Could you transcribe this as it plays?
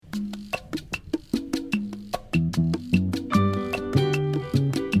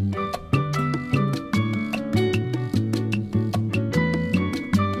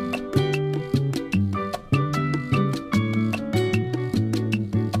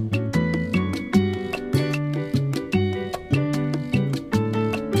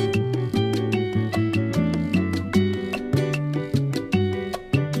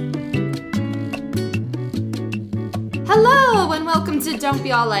to Don't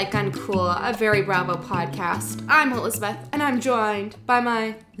Be All Like Uncool, a Very Bravo podcast. I'm Elizabeth, and I'm joined by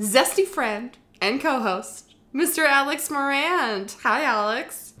my zesty friend and co-host, Mr. Alex Morand. Hi,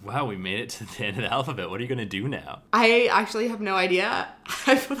 Alex. Wow, we made it to the end of the alphabet. What are you going to do now? I actually have no idea.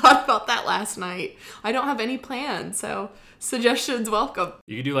 I thought about that last night. I don't have any plans, so suggestions welcome.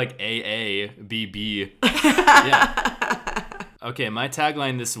 You could do like A, B, B. Yeah. Okay, my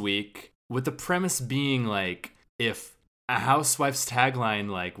tagline this week, with the premise being like, if a housewife's tagline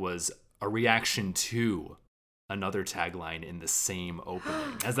like was a reaction to another tagline in the same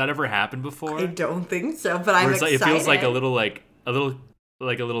opening. Has that ever happened before? I don't think so, but I'm excited. It feels like a little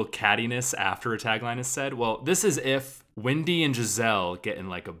cattiness after a tagline is said. Well, this is if Wendy and Giselle get in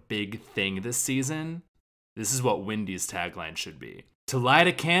like a big thing this season. This is what Wendy's tagline should be. To light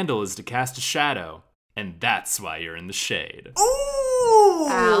a candle is to cast a shadow, and that's why you're in the shade. Ooh,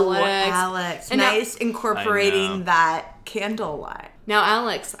 Alex. And nice incorporating that candlelight. Now,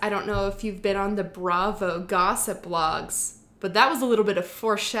 Alex, I don't know if you've been on the Bravo gossip blogs, but that was a little bit of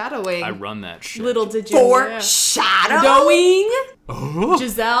foreshadowing. I run that shit. Little did you Foreshadowing? Oh.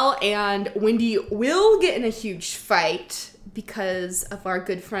 Giselle and Wendy will get in a huge fight because of our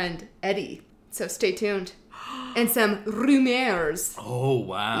good friend Eddie. So stay tuned. And some rumors. Oh,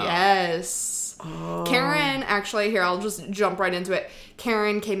 wow. Yes. Oh. Karen, actually, here, I'll just jump right into it.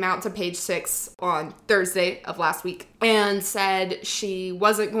 Karen came out to Page 6 on Thursday of last week and said she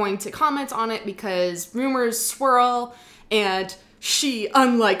wasn't going to comment on it because rumors swirl, and she,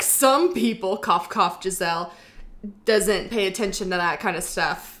 unlike some people, cough, cough, Giselle, doesn't pay attention to that kind of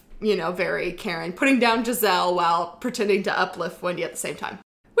stuff. You know, very Karen, putting down Giselle while pretending to uplift Wendy at the same time.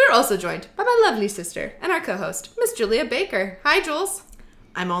 We're also joined by my lovely sister and our co-host, Miss Julia Baker. Hi, Jules.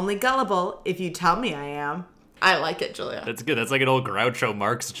 I'm only gullible if you tell me I am. I like it, Julia. That's good. That's like an old Groucho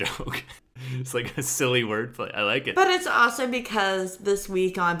Marx joke. It's like a silly wordplay. I like it. But it's also because this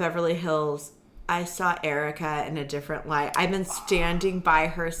week on Beverly Hills, I saw Erica in a different light. I've been standing by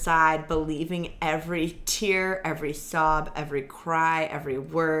her side, believing every tear, every sob, every cry, every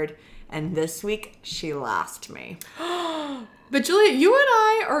word. And this week, she lost me. But Julia, you and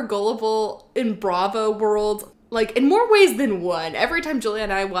I are gullible in Bravo world, like in more ways than one. Every time Julia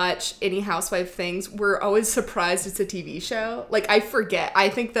and I watch any housewife things, we're always surprised it's a TV show. Like, I forget. I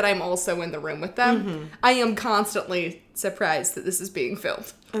think that I'm also in the room with them. Mm-hmm. I am constantly surprised that this is being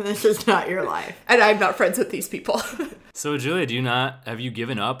filmed. And this is not your life. And I'm not friends with these people. So, Julia, have you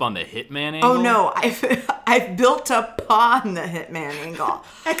given up on the hitman angle? Oh, no. I've built upon the hitman angle.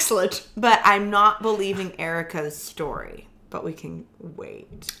 Excellent. But I'm not believing Erica's story. But we can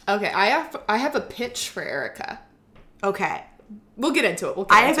wait. Okay, I have a pitch for Erica. Okay. We'll get into it.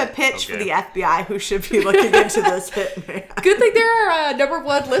 I have a pitch for the FBI who should be looking into this hitman. Good thing they're our number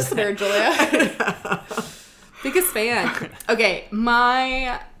one listener, Julia. Biggest fan. Okay,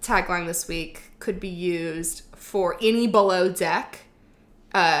 my tagline this week could be used for any below deck.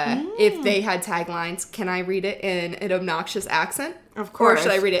 If they had taglines, can I read it in an obnoxious accent? Of course. Or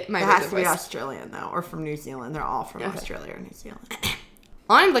should I read it in my It has to be voice? Australian, though, or from New Zealand. They're all from Australia or New Zealand.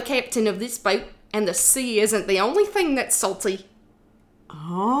 I'm the captain of this boat, and the sea isn't the only thing that's salty.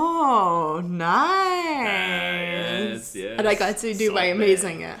 Oh, Yes. nice. And I got to do my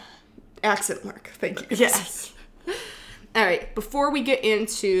amazing accent work. Thank you. Yes. All right, before we get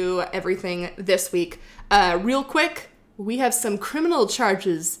into everything this week, real quick, we have some criminal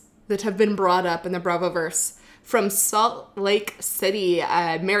charges that have been brought up in the Bravoverse. From Salt Lake City,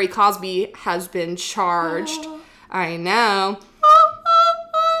 Mary Cosby has been charged. I know.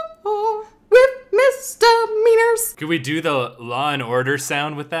 With misdemeanors. Could we do the Law and Order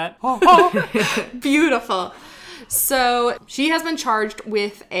sound with that? Beautiful. So she has been charged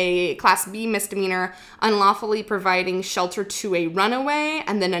with a Class B misdemeanor, unlawfully providing shelter to a runaway,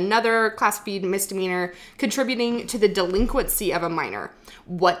 and then another Class B misdemeanor, contributing to the delinquency of a minor.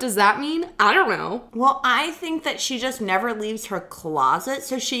 What does that mean? I don't know. Well, I think that she just never leaves her closet,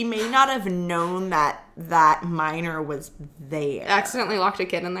 so she may not have known that that minor was there. Accidentally locked a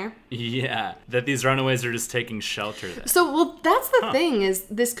kid in there. Yeah, that these runaways are just taking shelter then. So, well, that's the thing, is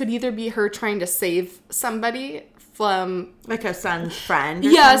this could either be her trying to save somebody from... Like a son's friend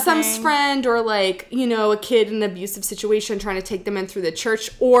or something. Son's friend, or like, you know, a kid in an abusive situation trying to take them in through the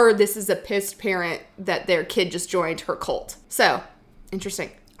church, or this is a pissed parent that their kid just joined her cult. So,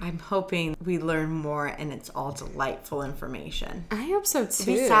 interesting. I'm hoping we learn more and it's all delightful information. I hope so, too. It'd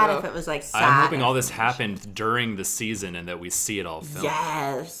be sad if it was like sad. I'm hoping all this happened during the season and that we see it all filmed.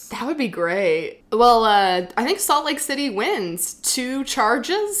 Yes. That would be great. Well, I think Salt Lake City wins 2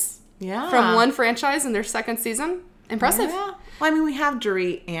 charges from one franchise in their second season. Impressive. Yeah. Well, I mean, we have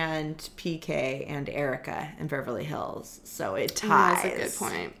Dorit and PK and Erica in Beverly Hills, so it ties. That's a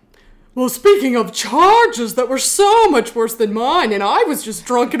good point. Well, speaking of charges that were so much worse than mine, and I was just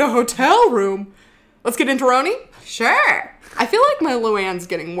drunk in a hotel room. Let's get into Roni? Sure. I feel like my Luann's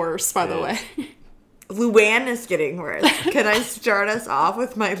getting worse, by the way. Luann is getting worse. Can I start us off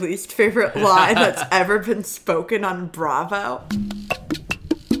with my least favorite line that's ever been spoken on Bravo?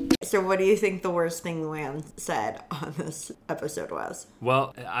 So what do you think the worst thing Luann said on this episode was?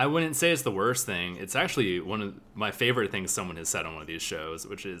 Well, I wouldn't say it's the worst thing. It's actually one of my favorite things someone has said on one of these shows,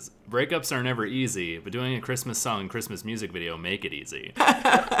 which is, breakups are never easy, but doing a Christmas song and Christmas music video make it easy.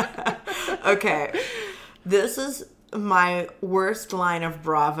 Okay. This is my worst line of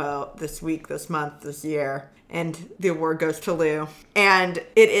Bravo this week, this month, this year. And the award goes to Lou. And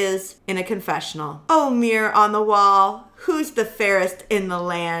it is in a confessional. Oh, mirror on the wall, who's the fairest in the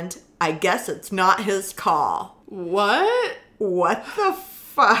land? I guess it's not his call. What? What the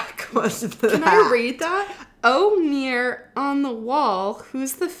fuck was that? Can I read that? Oh, mirror on the wall,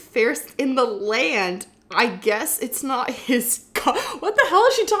 who's the fairest in the land? I guess it's not his call. What the hell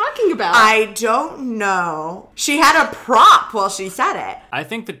is she talking about? I don't know. She had a prop while she said it. I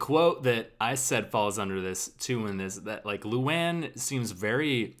think the quote that I said falls under this too, in this, that like Luann seems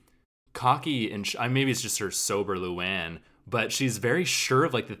very cocky and maybe it's just her sober Luann, but she's very sure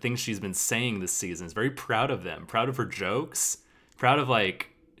of like the things she's been saying this season. Is very proud of them, proud of her jokes, proud of like,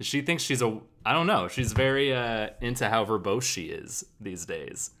 she thinks she's I don't know, she's very into how verbose she is these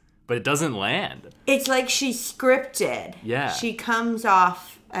days. But it doesn't land. It's like she's scripted. Yeah. She comes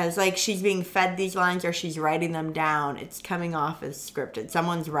off as like she's being fed these lines or she's writing them down. It's coming off as scripted.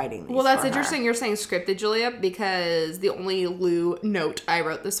 Someone's writing these. Well, that's for interesting her. you're saying scripted, Julia, because the only Lou note I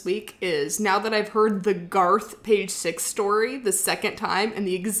wrote this week is, now that I've heard the Garth Page 6 story the second time and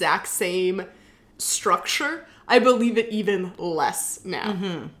the exact same structure, I believe it even less now.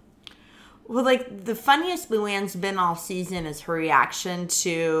 Mm-hmm. Well, like, the funniest Luann's been all season is her reaction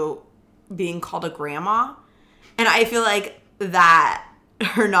to being called a grandma. And I feel like that,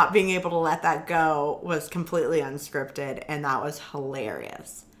 her not being able to let that go, was completely unscripted, and that was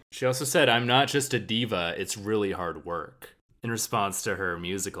hilarious. She also said, I'm not just a diva, it's really hard work, in response to her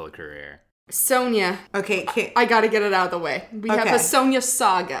musical career. Sonia. Okay, I gotta get it out of the way. We have Okay. a Sonia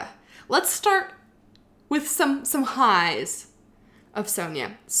saga. Let's start with some highs of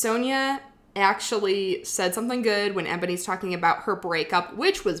Sonia. Sonia actually said something good when Ebony's talking about her breakup,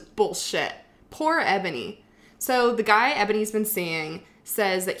 which was bullshit. Poor Ebony. So the guy Ebony's been seeing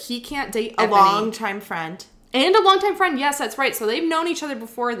says that he can't date a Ebony. longtime friend. And a longtime friend. Yes, that's right. So they've known each other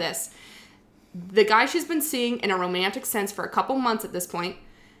before this. The guy she's been seeing in a romantic sense for a couple months at this point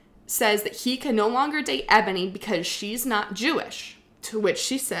says that he can no longer date Ebony because she's not Jewish. To which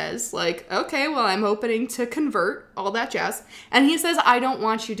she says, like, okay, well, I'm hoping to convert, all that jazz. And he says, I don't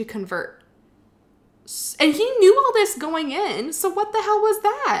want you to convert. And he knew all this going in, so what the hell was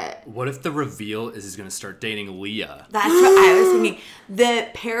that? What if the reveal is he's going to start dating Leah? That's what I was thinking. The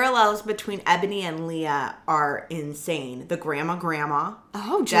parallels between Ebony and Leah are insane. The grandma.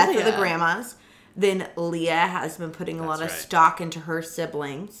 Oh, Death Julia. of the grandmas. Then Leah has been putting a lot of right. stock into her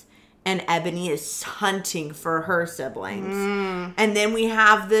siblings. And Ebony is hunting for her siblings. And then we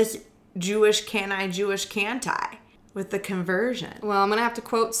have this Jewish can't I with the conversion. Well, I'm going to have to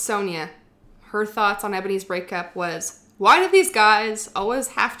quote Sonia. Her thoughts on Ebony's breakup was, why do these guys always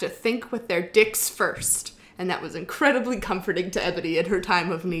have to think with their dicks first? And that was incredibly comforting to Ebony in her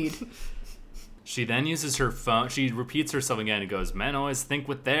time of need. She then uses her phone. She repeats herself again and goes, men always think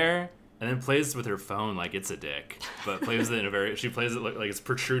with their... And then plays with her phone like it's a dick. But plays it in a very... She plays it like it's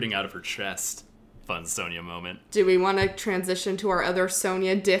protruding out of her chest. Fun Sonia moment. Do we want to transition to our other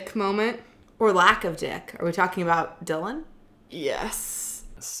Sonia dick moment? Or lack of dick. Are we talking about Dylan? Yes.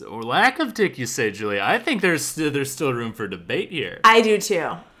 So, lack of dick, you say, Julia. I think there's still room for debate here. I do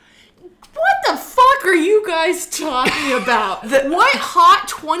too. What the fuck are you guys talking about? What hot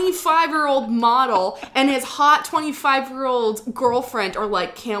 25-year-old model and his hot 25-year-old girlfriend are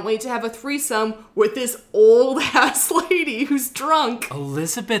like, can't wait to have a threesome with this old-ass lady who's drunk?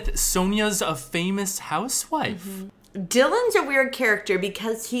 Elizabeth, Sonia's a famous housewife. Mm-hmm. Dylan's a weird character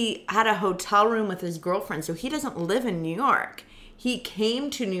because he had a hotel room with his girlfriend, so he doesn't live in New York. He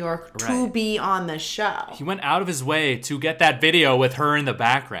came to New York to be on the show. He went out of his way to get that video with her in the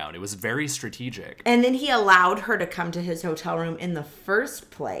background. It was very strategic. And then he allowed her to come to his hotel room in the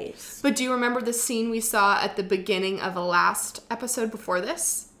first place. But do you remember the scene we saw at the beginning of the last episode before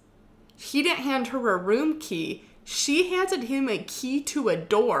this? He didn't hand her a room key. She handed him a key to a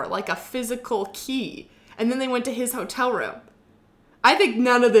door, like a physical key. And then they went to his hotel room. I think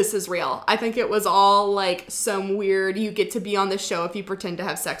none of this is real. I think it was all like some weird, you get to be on the show if you pretend to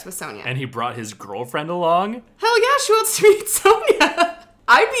have sex with Sonia. And he brought his girlfriend along? Hell yeah, she wants to meet Sonia.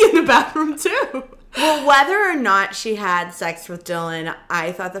 I'd be in the bathroom too. Well, whether or not she had sex with Dylan,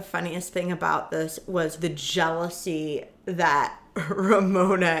 I thought the funniest thing about this was the jealousy that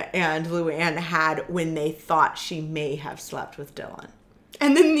Ramona and Luann had when they thought she may have slept with Dylan.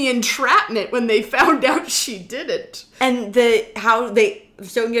 And then the entrapment when they found out she didn't. And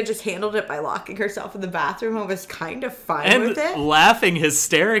Sonia just handled it by locking herself in the bathroom and was kind of fine And with it. laughing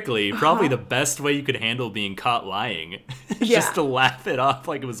hysterically. Probably the best way you could handle being caught lying. Just to laugh it off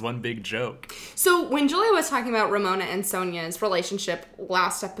like it was one big joke. So when Julia was talking about Ramona and Sonia's relationship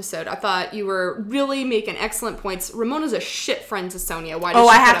last episode, I thought you were really making excellent points. Ramona's a shit friend to Sonia. Why does she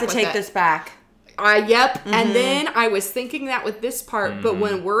I put have up to with take it? this back. Yep. Mm-hmm. And then I was thinking that with this part, but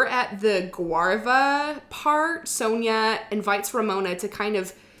when we're at the Guarva part, Sonia invites Ramona to kind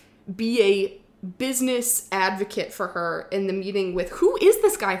of be a business advocate for her in the meeting with, who is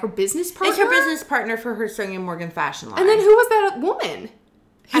this guy? Her business partner? It's her business partner for her Sonia Morgan fashion line. And then who was that woman?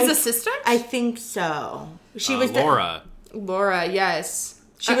 His assistant? I think so. She was Laura. Laura, yes.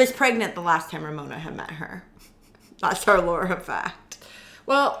 She was pregnant the last time Ramona had met her. That's our Laura fact.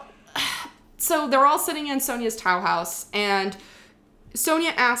 Well, so they're all sitting in Sonia's towel house, and Sonia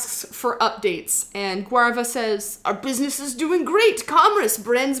asks for updates, and Guarva says, our business is doing great. Commerce,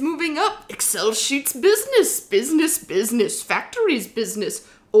 brand's moving up. Excel sheets business, factories business,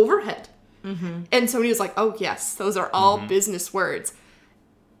 overhead. Mm-hmm. And Sonia's like, oh yes, those are all business words.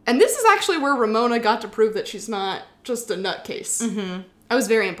 And this is actually where Ramona got to prove that she's not just a nutcase. Mm-hmm. I was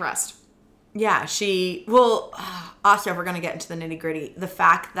very impressed. Yeah, also, if we're going to get into the nitty gritty, the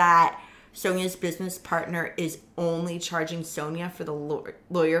fact that Sonia's business partner is only charging Sonia for the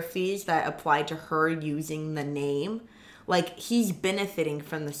lawyer fees that apply to her using the name. Like, he's benefiting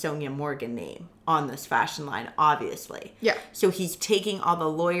from the Sonia Morgan name on this fashion line, obviously. Yeah. So he's taking all the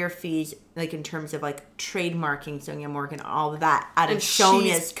lawyer fees, like, in terms of, like, trademarking Sonia Morgan, all of that out of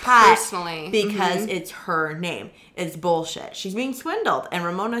Sonia's cut personally. because it's her name. It's bullshit. She's being swindled, and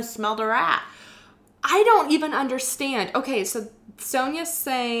Ramona smelled her rat. I don't even understand. Okay, so Sonia's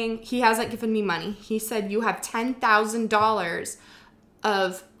saying he hasn't given me money. He said you have $10,000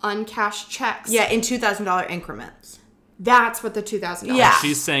 of uncashed checks. Yeah, in $2,000 increments. That's what the $2,000. Yeah.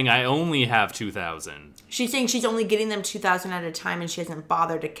 She's saying, I only have 2,000. She's saying she's only getting them $2,000 at a time, and she hasn't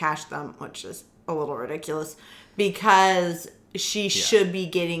bothered to cash them, which is a little ridiculous, because she should be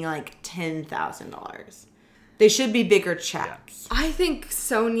getting like $10,000. They should be bigger checks. I think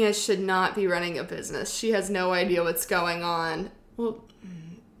Sonia should not be running a business. She has no idea what's going on. Well,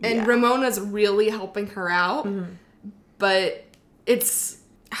 and Ramona's really helping her out, but it's,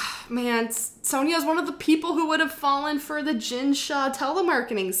 man, Sonia's one of the people who would have fallen for the Jen Shah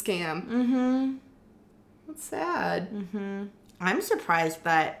telemarketing scam. Mm-hmm. That's sad. Mm-hmm. I'm surprised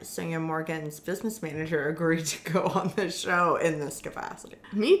that Sonia Morgan's business manager agreed to go on the show in this capacity.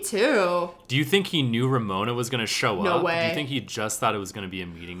 Me too. Do you think he knew Ramona was going to show up? No way. Do you think he just thought it was going to be a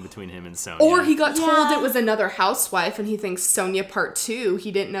meeting between him and Sonia? Or he got told it was another housewife and he thinks Sonia part 2.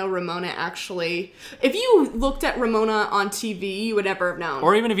 He didn't know Ramona actually. If you looked at Ramona on TV, you would never have known.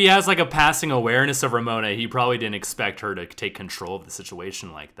 Or even if he has like a passing awareness of Ramona, he probably didn't expect her to take control of the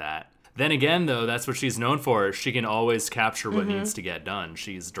situation like that. Then again, though, that's what she's known for. She can always capture what needs to get done.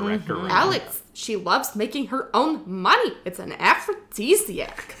 She's director. Ramona. Alex, she loves making her own money. It's an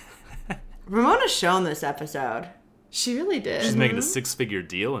aphrodisiac. Ramona's shown this episode. She really did. She's making a 6-figure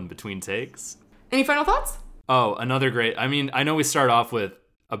deal in between takes. Any final thoughts? Oh, another great... I mean, I know we start off with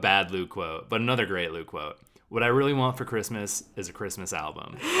a bad Luke quote, but another great Luke quote. What I really want for Christmas is a Christmas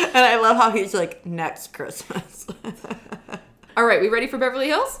album. And I love how he's like, next Christmas. All right, we ready for Beverly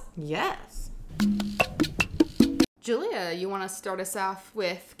Hills? Yes. Julia, you want to start us off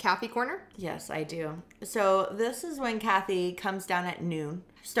with Kathy Corner? Yes, I do. So this is when Kathy comes down at noon,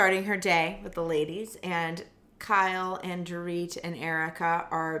 starting her day with the ladies, and Kyle and Dorit and Erica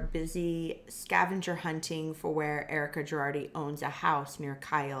are busy scavenger hunting for where Erica Girardi owns a house near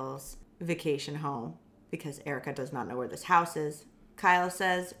Kyle's vacation home, because Erica does not know where this house is. Kyle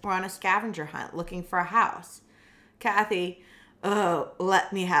says, we're on a scavenger hunt looking for a house. Kathy, oh,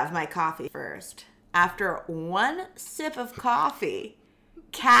 let me have my coffee first. After one sip of coffee,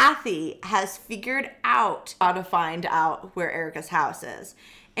 Kathy has figured out how to find out where Erica's house is.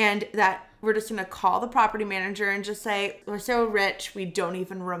 And that we're just going to call the property manager and just say, we're so rich, we don't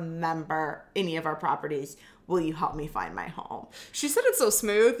even remember any of our properties. Will you help me find my home? She said it so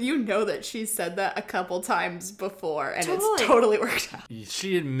smooth. You know that she said that a couple times before, and Totally. it's totally worked out.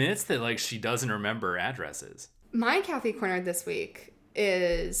 She admits that, like, she doesn't remember addresses. My Kathy corner this week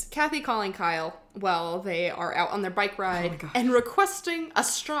is Kathy calling Kyle while they are out on their bike ride and requesting a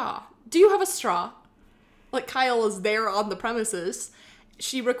straw. Do you have a straw? Like, Kyle is there on the premises.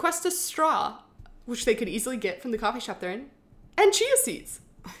 She requests a straw, which they could easily get from the coffee shop they're in, and chia seeds.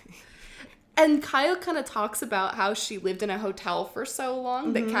 And Kyle kind of talks about how she lived in a hotel for so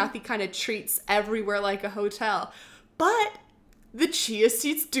long that Kathy kind of treats everywhere like a hotel. But the chia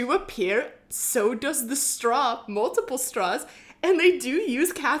seeds do appear, so does the straw, multiple straws, and they do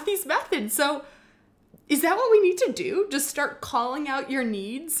use Kathy's method. So is that what we need to do? Just start calling out your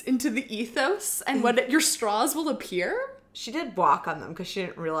needs into the ethos and what your straws will appear? She did walk on them because she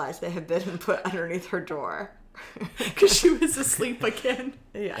didn't realize they had been put underneath her door. Because she was asleep again.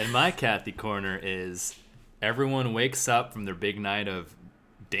 Yeah. And my Kathy corner is everyone wakes up from their big night of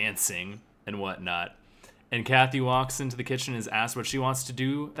dancing and whatnot. And Kathy walks into the kitchen and is asked what she wants to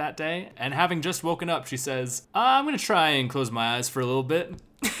do that day. And having just woken up, she says, I'm going to try and close my eyes for a little bit.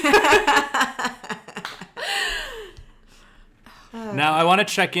 Now, I want to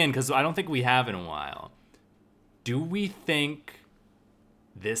check in because I don't think we have in a while. Do we think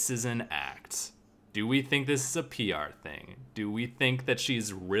this is an act? Do we think this is a PR thing? Do we think that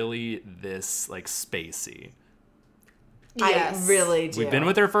she's really this, like, spacey? Yes. I really do. We've been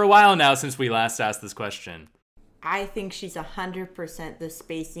with her for a while now since we last asked this question. I think she's 100% the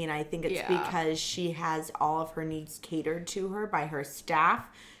spacey, and I think it's because she has all of her needs catered to her by her staff.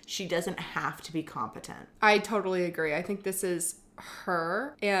 She doesn't have to be competent. I totally agree. I think this is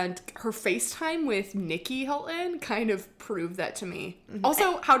her, and her FaceTime with Nikki Hilton kind of proved that to me.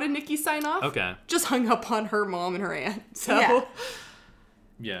 Also, how did Nikki sign off? Okay. Just hung up on her mom and her aunt. So,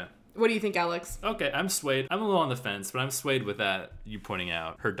 Yeah. What do you think, Alex? Okay, I'm swayed. I'm a little on the fence, but I'm swayed with that, you pointing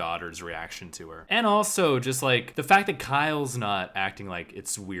out her daughter's reaction to her. And also, just like, the fact that Kyle's not acting like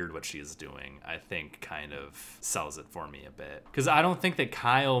it's weird what she is doing, I think kind of sells it for me a bit. Because I don't think that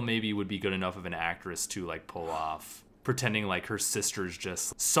Kyle maybe would be good enough of an actress to, like, pull off pretending like her sister's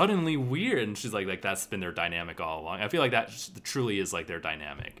just suddenly weird, and she's like that's been their dynamic all along. I feel like that truly is like their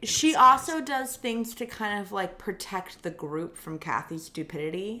dynamic. She also does things to kind of like protect the group from Kathy's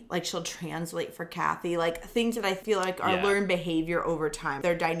stupidity. Like, she'll translate for Kathy, like things that I feel like are learned behavior over time.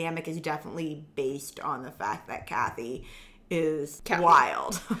 Their dynamic is definitely based on the fact that Kathy is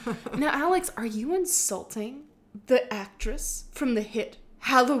wild. Now, Alex, are you insulting the actress from the hit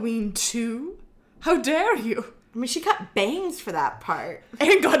Halloween 2? How dare you? I mean, she got bangs for that part.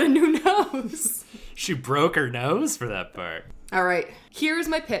 And got a new nose. She broke her nose for that part. All right, here's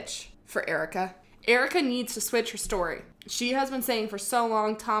my pitch for Erica. Erica needs to switch her story. She has been saying for so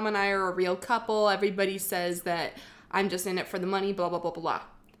long, Tom and I are a real couple. Everybody says that I'm just in it for the money, blah, blah, blah, blah, blah.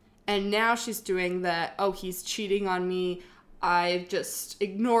 And now she's doing that, oh, he's cheating on me. I've just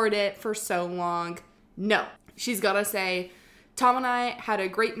ignored it for so long. No, she's got to say, Tom and I had a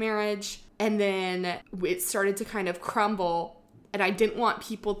great marriage. And then it started to kind of crumble, and I didn't want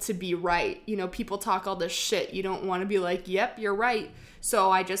people to be right. You know, people talk all this shit. You don't want to be like, yep, you're right. So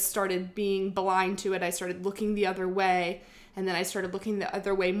I just started being blind to it. I started looking the other way, and then I started looking the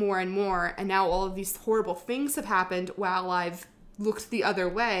other way more and more. And now all of these horrible things have happened while I've looked the other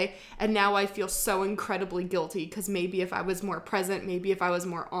way. And now I feel so incredibly guilty because maybe if I was more present, maybe if I was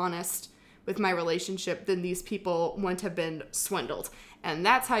more honest with my relationship, then these people wouldn't have been swindled. And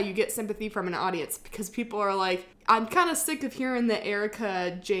that's how you get sympathy from an audience, because people are like, I'm kind of sick of hearing that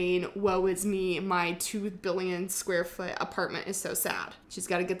Erica Jane, woe is me, my 2 billion square foot apartment is so sad. She's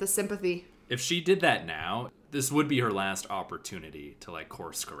got to get the sympathy. If she did that now, this would be her last opportunity to like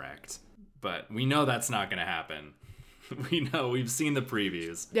course correct. But we know that's not going to happen. We know, we've seen the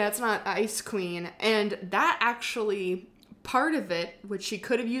previews. Yeah, it's not Ice Queen. And that actually, part of it, which she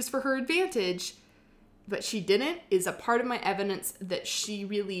could have used for her advantage, but she didn't, is a part of my evidence that she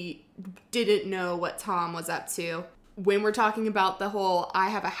really didn't know what Tom was up to. When we're talking about the whole, I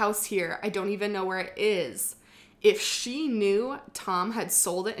have a house here, I don't even know where it is. If she knew Tom had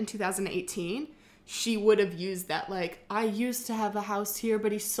sold it in 2018, she would have used that, like, I used to have a house here,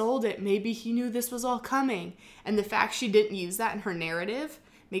 but he sold it. Maybe he knew this was all coming. And the fact she didn't use that in her narrative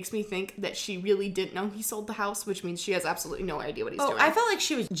makes me think that she really didn't know he sold the house, which means she has absolutely no idea what he's doing. I felt like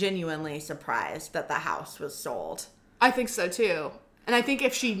she was genuinely surprised that the house was sold. I think so too. And I think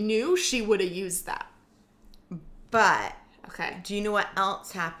if she knew, she would have used that. But, okay, do you know what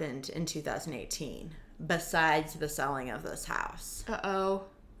else happened in 2018 besides the selling of this house? Uh-oh.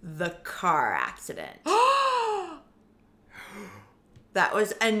 The car accident. That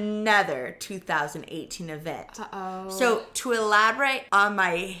was another 2018 event. Uh-oh. So, to elaborate on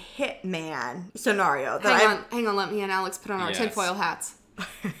my hitman scenario. Hang on, let me and Alex put on our tinfoil hats.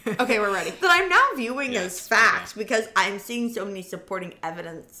 Okay, we're ready. that I'm now viewing Yes, as fact because I'm seeing so many supporting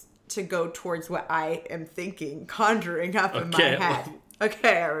evidence to go towards what I am thinking, conjuring up in my Okay. head.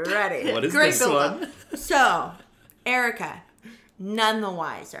 Okay, are we ready? What is Great this build-up. one? So, Erica, none the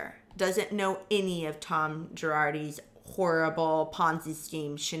wiser, doesn't know any of Tom Girardi's horrible Ponzi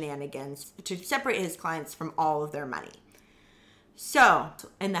scheme shenanigans to separate his clients from all of their money. So,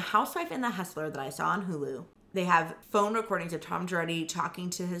 in The Housewife and the Hustler that I saw on Hulu, they have phone recordings of Tom Girardi talking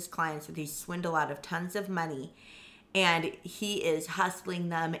to his clients that he swindled out of tons of money, and he is hustling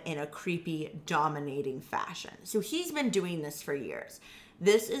them in a creepy, dominating fashion. So he's been doing this for years.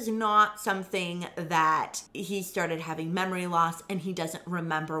 This is not something that he started having memory loss and he doesn't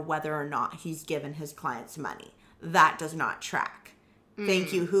remember whether or not he's given his clients money. That does not track.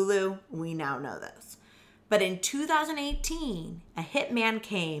 Thank you, Hulu. We now know this. But in 2018, a hitman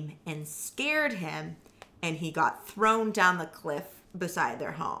came and scared him, and he got thrown down the cliff beside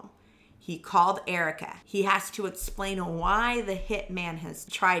their home. He called Erica. He has to explain why the hitman has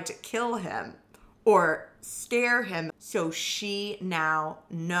tried to kill him or scare him, so she now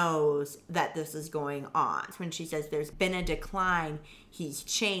knows that this is going on. When she says there's been a decline, he's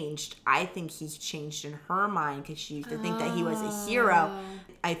changed. I think he's changed in her mind because she used to think that he was a hero.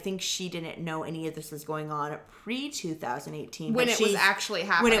 I think she didn't know any of this was going on pre-2018. When it was actually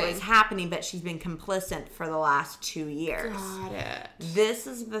happening. When it was happening, but she's been complicit for the last 2 years. Got it. This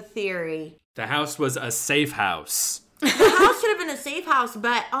is the theory. The house was a safe house. The house should have been a safe house,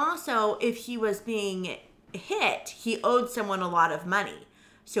 but also if he was being hit, he owed someone a lot of money.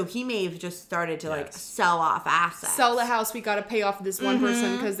 So he may have just started to like sell off assets. Sell the house, we gotta pay off this one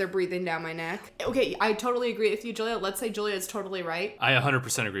person because they're breathing down my neck. Okay, I totally agree with you, Julia. Let's say Julia is totally right. I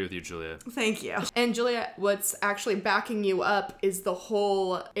 100% agree with you, Julia. Thank you. And Julia, what's actually backing you up is the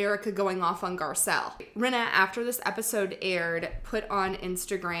whole Erica going off on Garcelle. Rinna, after this episode aired, put on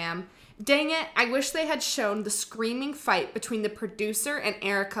Instagram, "Dang it, I wish they had shown the screaming fight between the producer and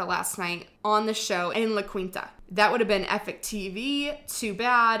Erica last night on the show in La Quinta. That would have been epic TV. Too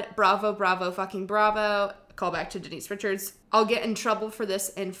bad. Bravo, bravo, fucking bravo." Call back to Denise Richards. "I'll get in trouble for this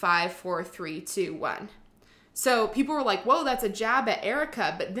in 5, 4, 3, 2, 1. So people were like, whoa, that's a jab at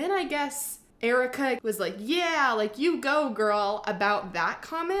Erica. But then I guess Erica was like, yeah, like you go, girl, about that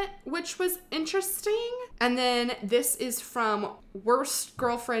comment, which was interesting. And then this is from worst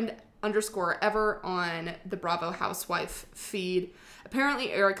girlfriend _ever on the Bravo Housewife feed.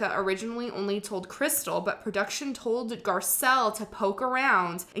 Apparently, Erica originally only told Crystal, but production told Garcelle to poke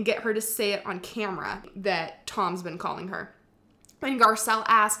around and get her to say it on camera that Tom's been calling her. When Garcelle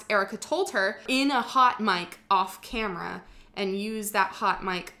asked, Erica told her in a hot mic off camera and used that hot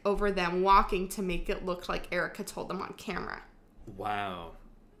mic over them walking to make it look like Erica told them on camera. Wow.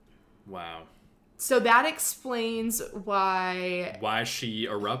 So that explains why she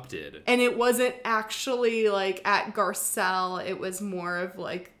erupted. And it wasn't actually like at Garcelle, it was more of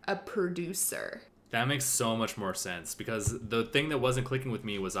like a producer. That makes so much more sense because the thing that wasn't clicking with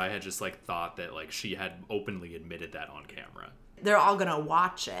me was I had just like thought that like she had openly admitted that on camera. They're all gonna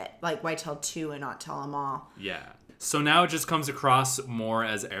watch it. Like, why tell 2 and not tell them all? Yeah. So now it just comes across more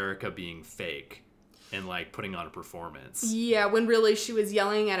as Erica being fake and like putting on a performance. Yeah, when really she was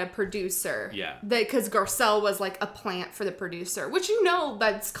yelling at a producer. Yeah. Because Garcelle was like a plant for the producer, which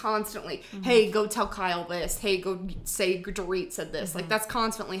that's constantly, hey, go tell Kyle this. Hey, go say Dorit said this. Like, that's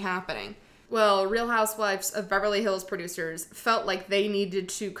constantly happening. Well, Real Housewives of Beverly Hills producers felt like they needed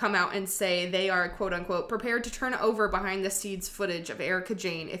to come out and say they are, quote unquote, prepared to turn over behind the scenes footage of Erica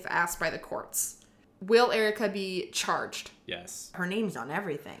Jane if asked by the courts. Will Erica be charged? Yes. Her name's on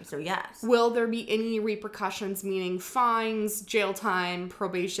everything, so yes. Will there be any repercussions, meaning fines, jail time,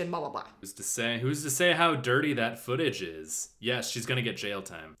 probation, blah, blah, blah? Who's to say how dirty that footage is? Yes, she's gonna get jail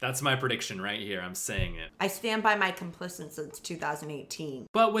time. That's my prediction right here. I'm saying it. I stand by my complicit since 2018.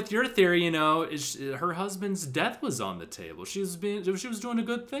 But with your theory, her husband's death was on the table. She was doing a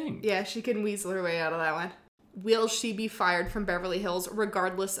good thing. Yeah, she can weasel her way out of that one. Will she be fired from Beverly Hills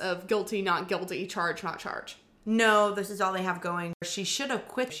regardless of guilty, not guilty, charge, not charge? No, this is all they have going. She should have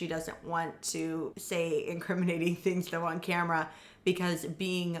quit. She doesn't want to say incriminating things though on camera because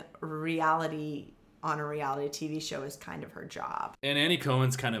being reality on a reality TV show is kind of her job. And Annie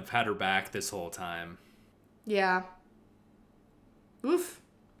Cohen's kind of had her back this whole time. Yeah. Oof.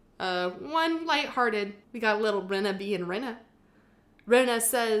 One lighthearted. We got a little Rinna being Rinna. Rinna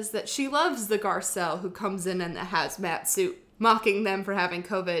says that she loves the Garcelle who comes in a hazmat suit, mocking them for having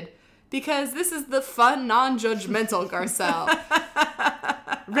COVID, because this is the fun, non-judgmental Garcelle.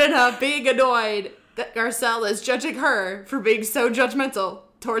 Rinna being annoyed that Garcelle is judging her for being so judgmental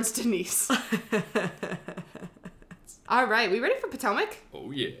towards Denise. All right, we ready for Potomac?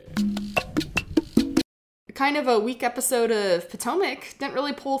 Oh, yeah. Kind of a weak episode of Potomac. Didn't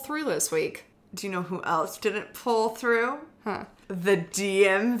really pull through this week. Do you know who else didn't pull through? Huh. The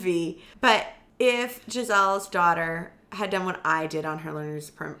DMV. But if Giselle's daughter had done what I did on her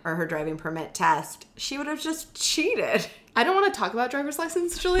her driving permit test, she would have just cheated. I don't want to talk about driver's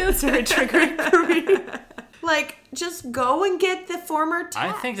license, Julia. It's very triggering for me. Like, just go and get the former test.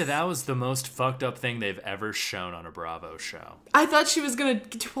 I think that was the most fucked up thing they've ever shown on a Bravo show. I thought she was going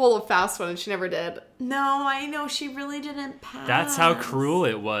to pull a fast one, and she never did. No, I know. She really didn't pass. That's how cruel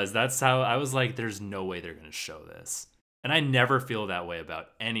it was. That's how I was like, there's no way they're going to show this. And I never feel that way about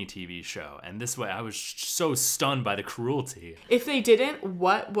any TV show. And this way, I was so stunned by the cruelty. If they didn't,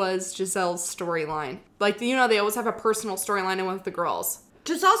 what was Giselle's storyline? Like, they always have a personal storyline in with the girls.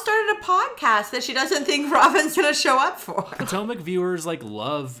 Giselle started a podcast that she doesn't think Robin's going to show up for. Potomac viewers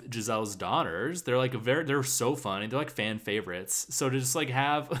love Giselle's daughters. They're they're so funny. They're fan favorites. So to just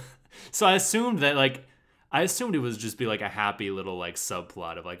have, so I assumed it was just be a happy little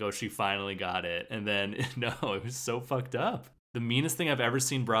subplot of oh, she finally got it. And then no, it was so fucked up. The meanest thing I've ever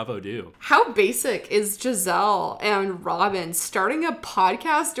seen Bravo do. How basic is Giselle and Robin starting a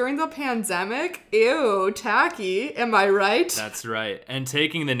podcast during the pandemic? Ew, tacky. Am I right? That's right. And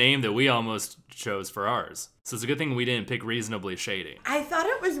taking the name that we almost chose for ours. So it's a good thing we didn't pick Reasonably Shady. I thought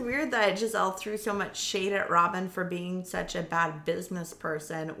it was weird that Giselle threw so much shade at Robin for being such a bad business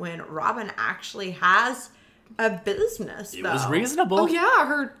person when Robin actually has a business, It though. was reasonable. Oh yeah,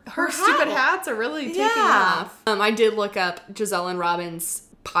 her stupid hats are really taking off. I did look up Giselle and Robin's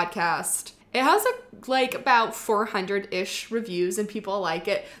podcast. It has about 400-ish reviews and people like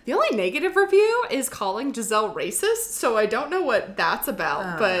it. The only negative review is calling Giselle racist, so I don't know what that's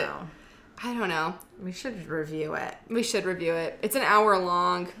about, but I don't know. We should review it. We should review it. It's an hour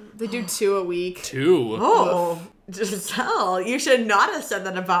long. They do 2 a week. 2? Oh, Giselle, you should not have said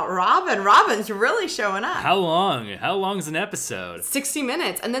that about Robin. Robin's really showing up. How long? How long is an episode? 60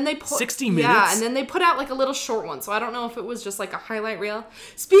 minutes. And then they put 60 minutes? Yeah, and then they put out a little short one. So I don't know if it was just a highlight reel.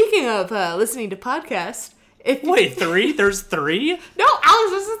 Speaking of listening to podcasts, Wait, 3? There's 3? No,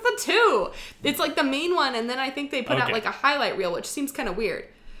 Alex, this is the 2. It's the main one, and then I think they put out Okay. a highlight reel, which seems kind of weird.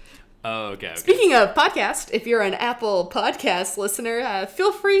 Oh, okay. Speaking of podcast, if you're an Apple Podcast listener,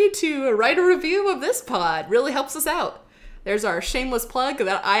 feel free to write a review of this pod. Really helps us out. There's our shameless plug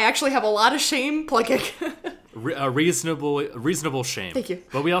that I actually have a lot of shame plugging. A reasonable shame. Thank you.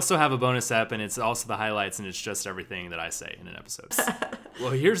 But we also have a bonus app, and it's also the highlights, and it's just everything that I say in an episode.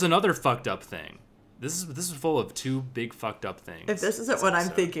 Well, here's another fucked up thing. This is full of 2 big fucked up things. If this isn't what I'm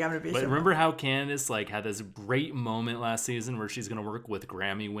episode. thinking, I'm going to be But so remember how Candace had this great moment last season where she's gonna work with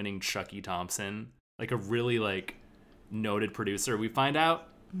Grammy-winning Chucky Thompson, a really noted producer. We find out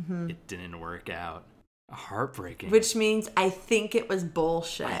it didn't work out. Heartbreaking. Which means I think it was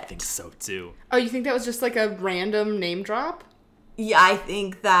bullshit. I think so too. Oh, you think that was just a random name drop? Yeah, I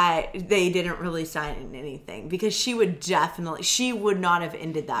think that they didn't really sign anything because she would not have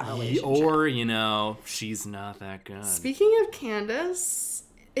ended that relationship. Or, she's not that good. Speaking of Candace,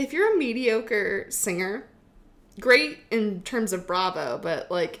 if you're a mediocre singer, great in terms of Bravo, but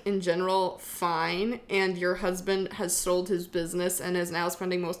in general, fine, and your husband has sold his business and is now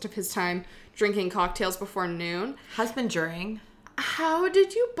spending most of his time drinking cocktails before noon. Husband during. How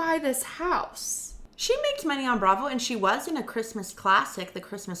did you buy this house? She makes money on Bravo, and she was in a Christmas classic, the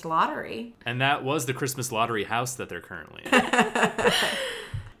Christmas Lottery. And that was the Christmas lottery house that they're currently in.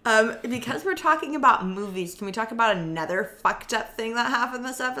 Because we're talking about movies, can we talk about another fucked up thing that happened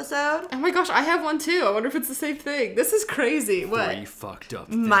this episode? Oh my gosh, I have one too. I wonder if it's the same thing. This is crazy. What? 3 fucked up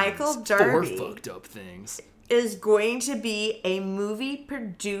things. Michael Darby 4 fucked up things. is going to be a movie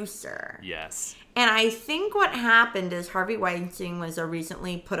producer. Yes. And I think what happened is Harvey Weinstein was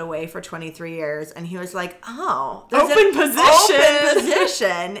recently put away for 23 years, and he was like, oh, there's Open open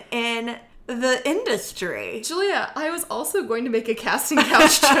position in the industry. Julia, I was also going to make a casting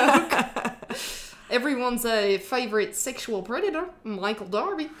couch joke. Everyone's favorite sexual predator, Michael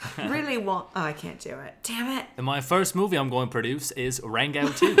Darby. Really won't. Oh, I can't do it. Damn it. And my first movie I'm going to produce is Rango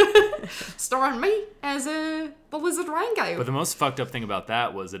 2. Starring me as the lizard Rango. But the most fucked up thing about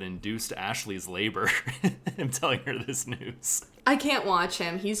that was it induced Ashley's labor. I'm telling her this news. I can't watch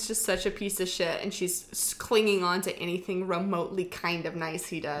him. He's just such a piece of shit, and she's clinging on to anything remotely kind of nice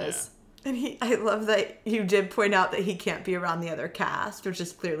he does. Yeah. And I love that you did point out that he can't be around the other cast, which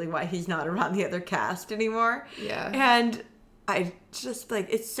is clearly why he's not around the other cast anymore. Yeah. And I just,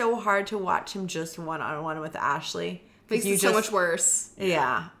 it's so hard to watch him just one-on-one with Ashley. Makes it so much worse.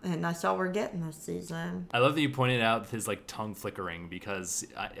 Yeah, and that's all we're getting this season. I love that you pointed out his like tongue flickering because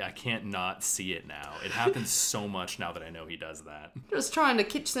I can't not see it now. It happens so much now that I know he does that. Just trying to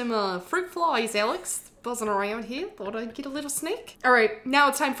catch some fruit flies, Alex. Buzzing around here. Thought I'd get a little snake. All right, now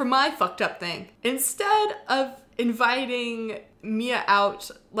it's time for my fucked up thing. Instead of inviting Mia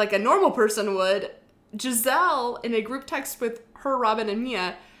out like a normal person would, Giselle, in a group text with her, Robin, and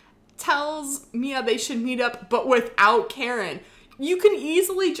Mia, tells Mia they should meet up, but without Karen. You can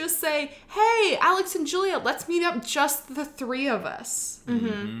easily just say, hey, Alex and Julia, let's meet up, just the three of us.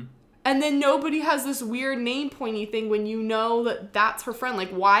 Mm-hmm. And then nobody has this weird name pointy thing when you know that that's her friend.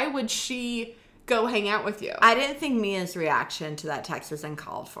 Like, why would she go hang out with you? I didn't think Mia's reaction to that text was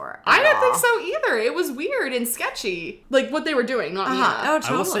uncalled for. I didn't think so either. It was weird and sketchy. Like, what they were doing, not Mia. Oh,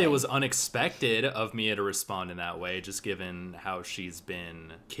 totally. I will say it was unexpected of Mia to respond in that way, just given how she's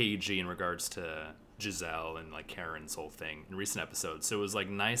been cagey in regards to Giselle and like Karen's whole thing in recent episodes. So it was like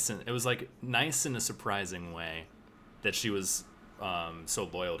nice in a surprising way that she was so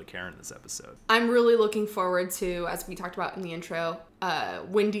loyal to Karen this episode. I'm really looking forward to, as we talked about in the intro,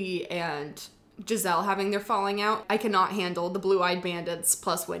 Wendy and Giselle having their falling out. I cannot handle the Blue-Eyed Bandits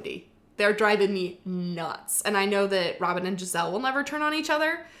plus Wendy. They're driving me nuts. And I know that Robin and Giselle will never turn on each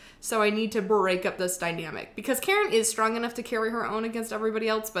other, so I need to break up this dynamic. Because Karen is strong enough to carry her own against everybody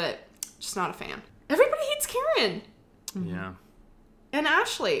else, but just not a fan. Everybody hates Karen. Yeah. And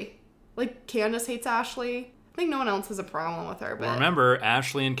Ashley. Like, Candace hates Ashley. I think no one else has a problem with her, but... Well, remember,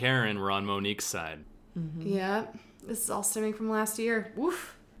 Ashley and Karen were on Monique's side. Mm-hmm. Yeah. This is all stemming from last year.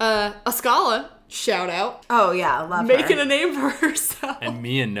 Woof. Ascala, shout out. Oh, yeah, I love Making her. a name for herself. And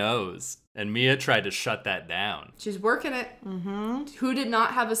Mia knows. And Mia tried to shut that down. She's working it. Mm-hmm. Who did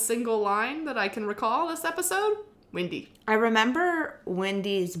not have a single line that I can recall this episode? Wendy. I remember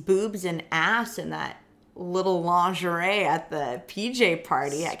Wendy's boobs and ass in that little lingerie at the PJ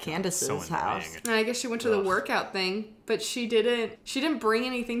party at Candace's So house. annoying. And I guess she went to the workout thing, but she didn't bring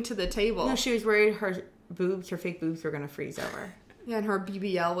anything to the table. No, she was worried her fake boobs were going to freeze over. Yeah, and her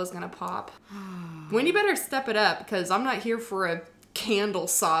BBL was gonna pop. Wendy better step it up, because I'm not here for a candle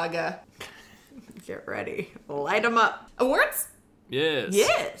saga. Get ready. Light them up. Awards? Yes.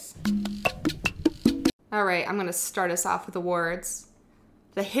 Yes. All right, I'm gonna start us off with awards.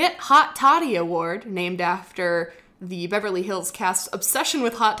 The Hit Hot Toddy Award, named after the Beverly Hills cast's obsession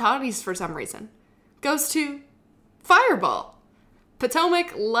with hot toddies for some reason, goes to Fireball.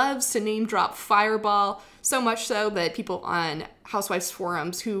 Potomac loves to name drop Fireball, so much so that people on Housewives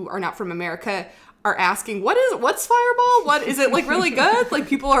forums who are not from America are asking, what's Fireball? What is it, like, really good? Like,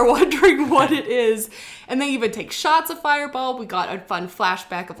 people are wondering what it is. And they even take shots of Fireball. We got a fun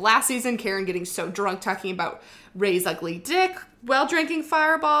flashback of last season, Karen getting so drunk talking about Ray's ugly dick while drinking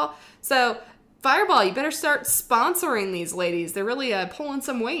Fireball. So, Fireball, you better start sponsoring these ladies. They're really pulling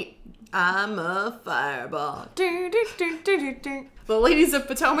some weight. I'm a fireball. The ladies of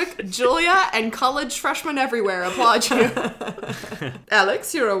Potomac, Julia, and college freshmen everywhere applaud you.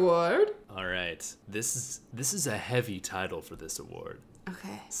 Alex, your award. All right. This is a heavy title for this award.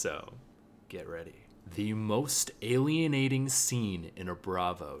 Okay. So, get ready. The most alienating scene in a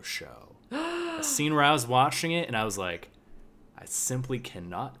Bravo show. A scene where I was watching it and I was like, I simply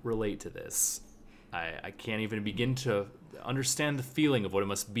cannot relate to this. I can't even begin to understand the feeling of what it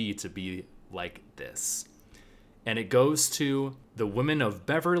must be to be like this. And it goes to the women of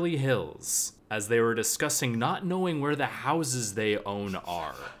Beverly Hills as they were discussing not knowing where the houses they own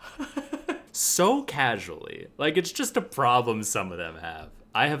are. So casually. Like, it's just a problem some of them have.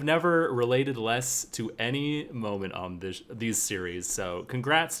 I have never related less to any moment on these series, so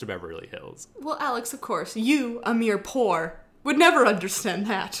congrats to Beverly Hills. Well, Alex, of course, you, a mere poor, would never understand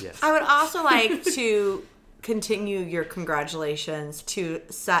that. Yes. I would also like to continue your congratulations to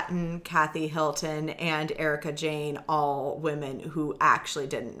Sutton, Kathy Hilton, and Erica Jane, all women who actually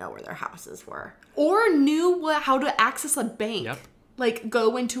didn't know where their houses were. Or knew how to access a bank. Yep. Like,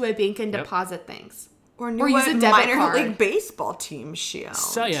 go into a bank and Yep. deposit things. Or knew Or use what a debit minor card. league baseball team she owned.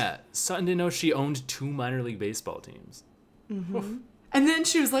 So yeah, Sutton didn't know she owned 2 minor league baseball teams. And then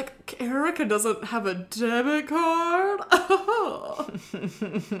she was like, Erica doesn't have a debit card?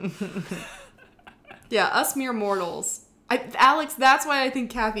 Yeah, us mere mortals. Alex, that's why I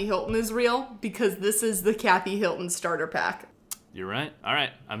think Kathy Hilton is real, because this is the Kathy Hilton starter pack. You're right. All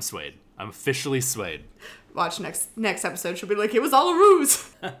right, I'm swayed. I'm officially swayed. Watch next episode, she'll be like, it was all a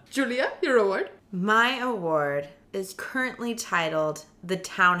ruse. Julia, your award. My award is currently titled the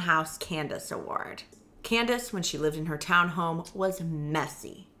Townhouse Candace Award. Candace, when she lived in her townhome, was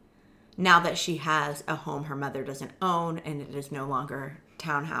messy. Now that she has a home her mother doesn't own and it is no longer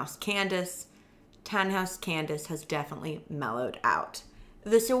Townhouse Candace, Townhouse Candace has definitely mellowed out.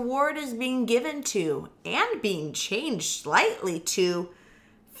 This award is being given to, and being changed slightly to,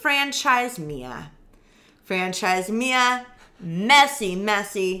 Franchise Mia. Franchise Mia,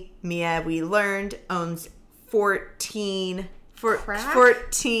 messy Mia, we learned, owns 14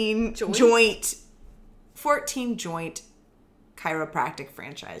 joint chiropractic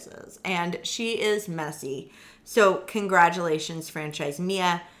franchises, and she is messy. So congratulations, Franchise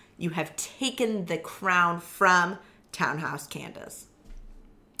Mia. You have taken the crown from Townhouse Candace.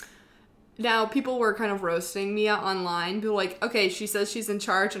 Now, people were kind of roasting Mia online. People were like, okay, she says she's in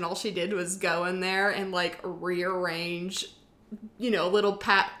charge, and all she did was go in there and, like, rearrange, little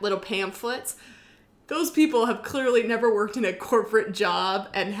pamphlets. Those people have clearly never worked in a corporate job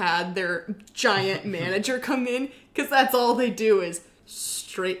and had their giant manager come in, because that's all they do is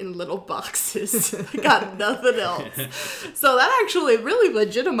straighten little boxes. They got nothing else. So that actually really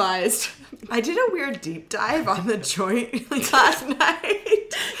legitimized. I did a weird deep dive on the joint last night.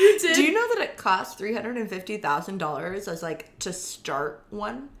 You did? Do you know that it costs $350,000 as like to start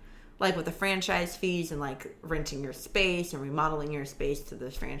one? Like with the franchise fees and like renting your space and remodeling your space to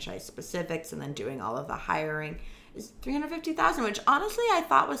the franchise specifics and then doing all of the hiring is $350,000, which honestly I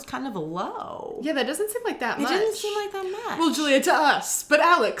thought was kind of low. Yeah, that doesn't seem like that much. It didn't seem like that much. Well, Julia, to us, but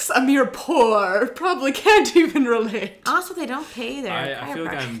Alex, a mere poor, probably can't even relate. Also, they don't pay their I feel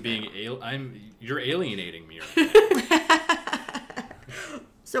like you're alienating me right now.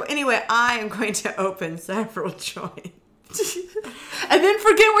 So anyway, I am going to open several joints. And then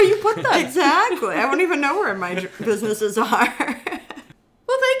forget where you put them. Exactly. I won't even know where my businesses are.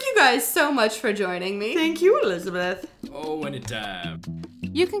 Well, thank you guys so much for joining me. Thank you, Elizabeth. Oh, anytime.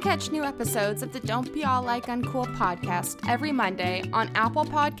 You can catch new episodes of the Don't Be All Like Uncool podcast every Monday on Apple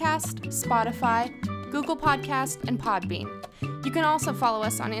Podcast, Spotify, Google Podcast, and Podbean. You can also follow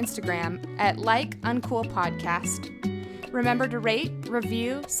us on Instagram at @LikeUncoolPodcast. Remember to rate,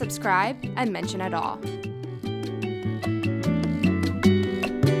 review, subscribe, and mention it all.